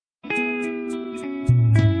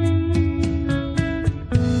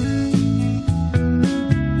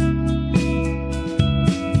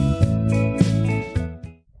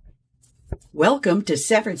Welcome to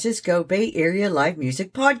San Francisco Bay Area Live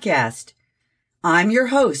Music Podcast. I'm your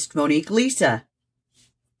host, Monique Lisa.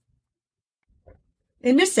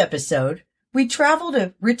 In this episode, we travel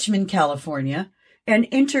to Richmond, California, and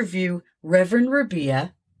interview Rev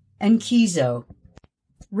Rabia and Keizo.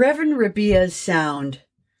 Rev Rabia's sound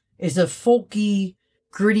is a folky,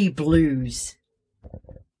 gritty blues.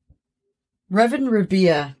 Rev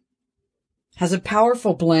Rabia has a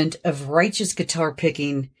powerful blend of righteous guitar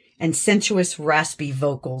picking and sensuous, raspy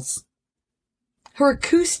vocals. Her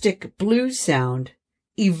acoustic blues sound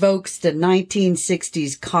evokes the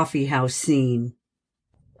 1960s coffee house scene.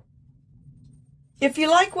 If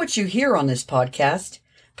you like what you hear on this podcast,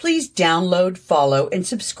 please download, follow, and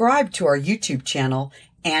subscribe to our YouTube channel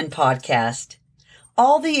and podcast.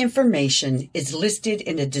 All the information is listed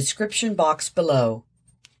in the description box below.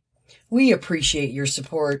 We appreciate your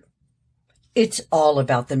support. It's all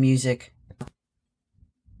about the music.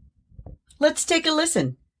 Let's take a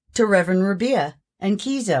listen to Rev Rabia and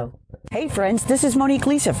Keizo. Hey friends, this is Monique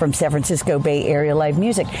Lisa from San Francisco Bay Area Live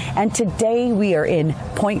Music, and today we are in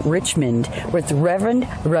Point Richmond with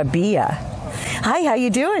Rev Rabia. Hi, how you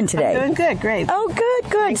doing today? I'm doing good, great. Oh,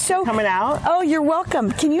 good. Thanks for coming out. Oh, you're welcome.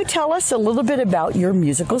 Can you tell us a little bit about your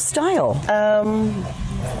musical style?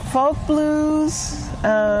 Folk blues,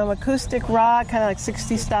 acoustic rock, kind of like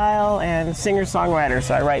 60s style, and singer-songwriter,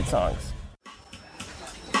 so I write songs.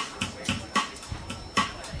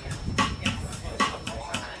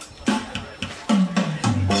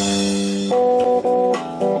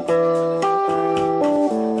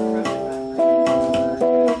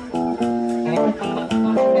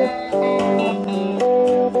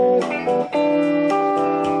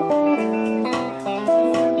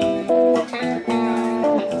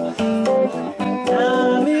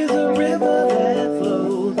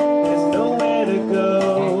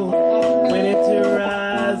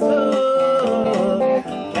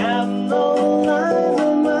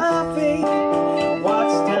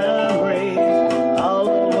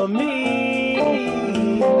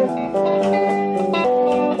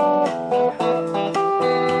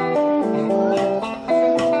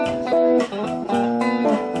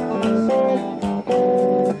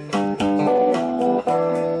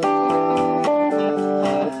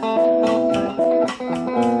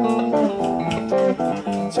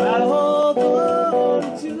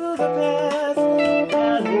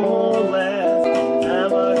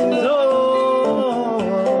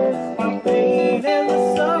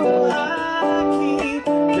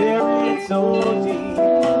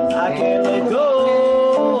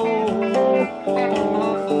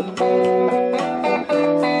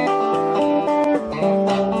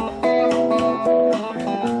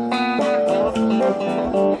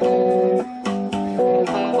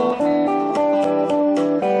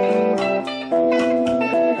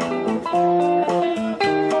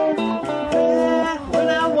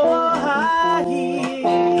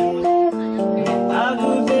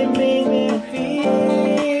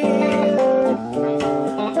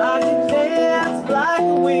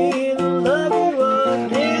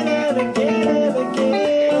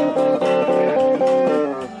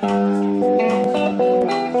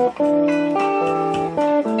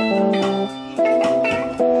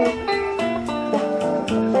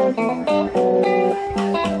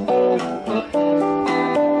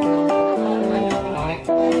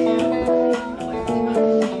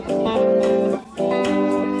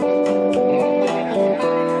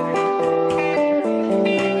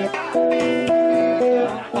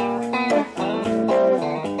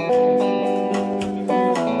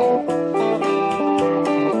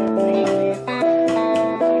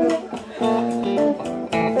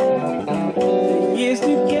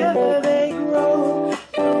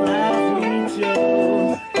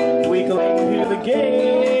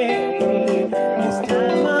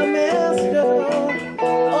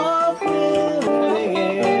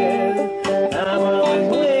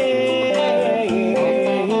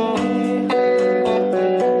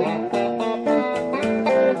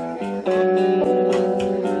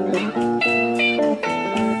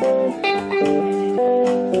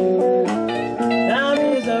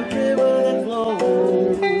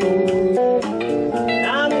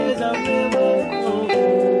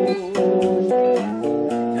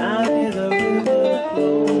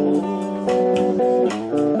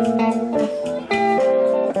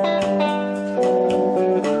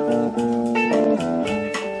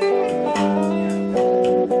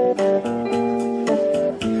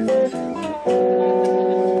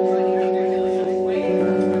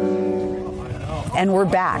 And we're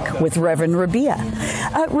back with Rev Rabia.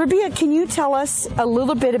 Rabia, can you tell us a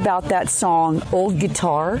little bit about that song, Old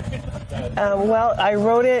Guitar? Well, I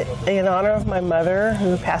wrote it in honor of my mother,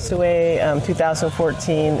 who passed away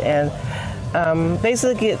 2014, and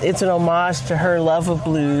basically it's an homage to her love of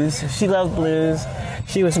blues. She loved blues.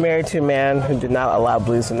 She was married to a man who did not allow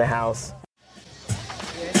blues in the house.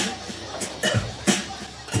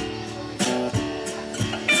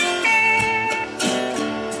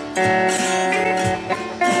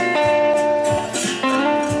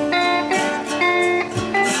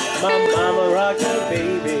 My mama rocked her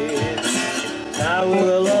baby, I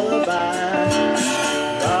will lullaby,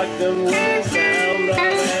 rocked them with the sound of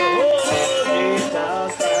that old guitar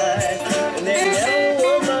side, and there never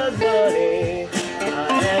was much money, I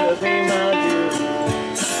had to pay my dues,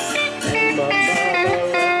 and my mama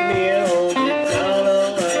left me an old guitar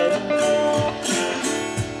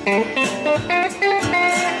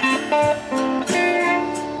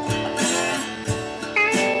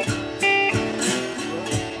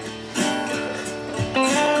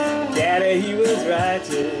Daddy, he was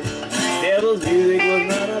righteous, devil's music was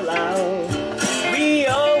not allowed. We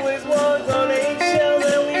always walked on eggshells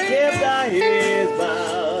and we kept our heads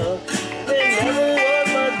bowed. There never was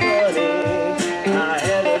much money, I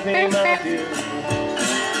had to pay my dues.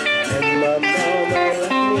 And my mama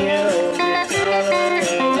left me an old guitar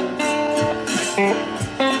alone.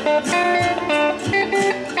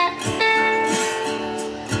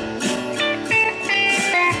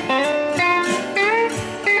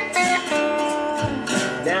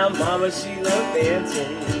 Now mama, she loved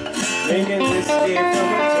dancing, drinking whiskey from a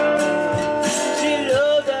jar. She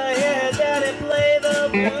loved to hear daddy play the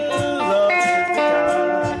blues on his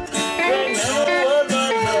guitar. There never was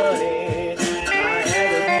much money, I had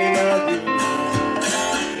to pay my dues.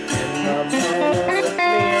 And my mama left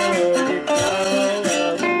me an old guitar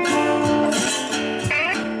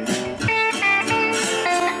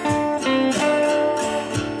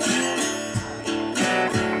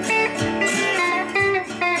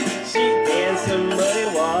some muddy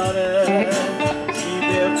water, she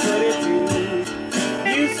barefoot it too.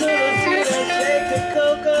 You should have seen her shake the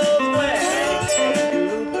cocoa swag,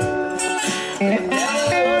 and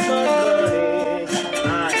never was much money, I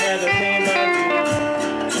had to pay my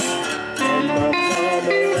dues. And my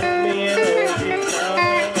mama left me an old guitar.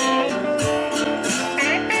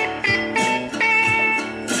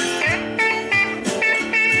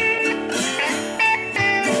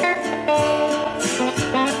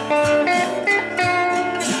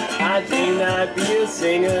 I dreamed I'd be a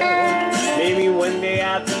singer, maybe one day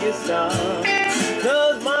I'd be a star.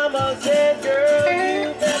 'Cause mama said, girl,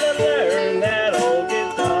 you better learn that old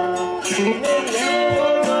guitar. And there never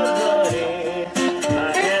was much money, I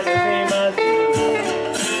had to pay my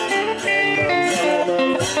dues. And my mama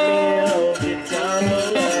left me an old guitar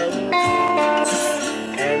alone.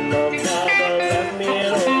 And my mama left me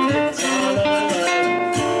an old guitar alone.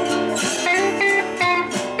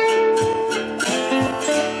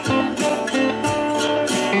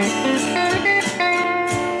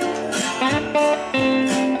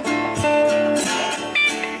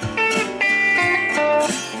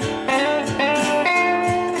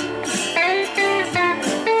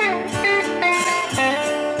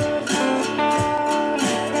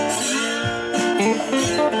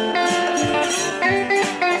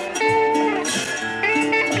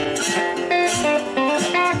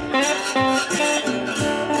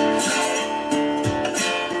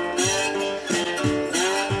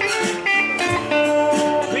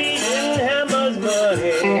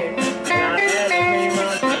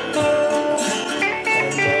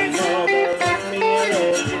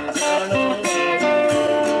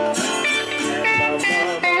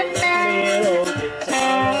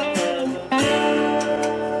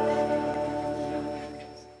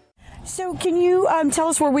 So can you tell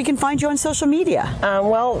us where we can find you on social media?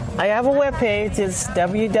 Well, I have a webpage. It's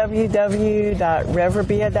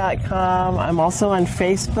www.revrabia.com. I'm also on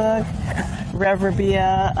Facebook, Rev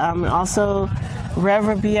Rabia. Also Rev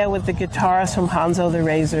Rabia with the guitarist from Hanzo the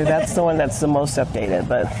Razor. That's the one that's the most updated.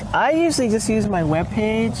 But I usually just use my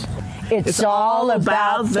webpage. It's all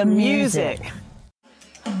about the music.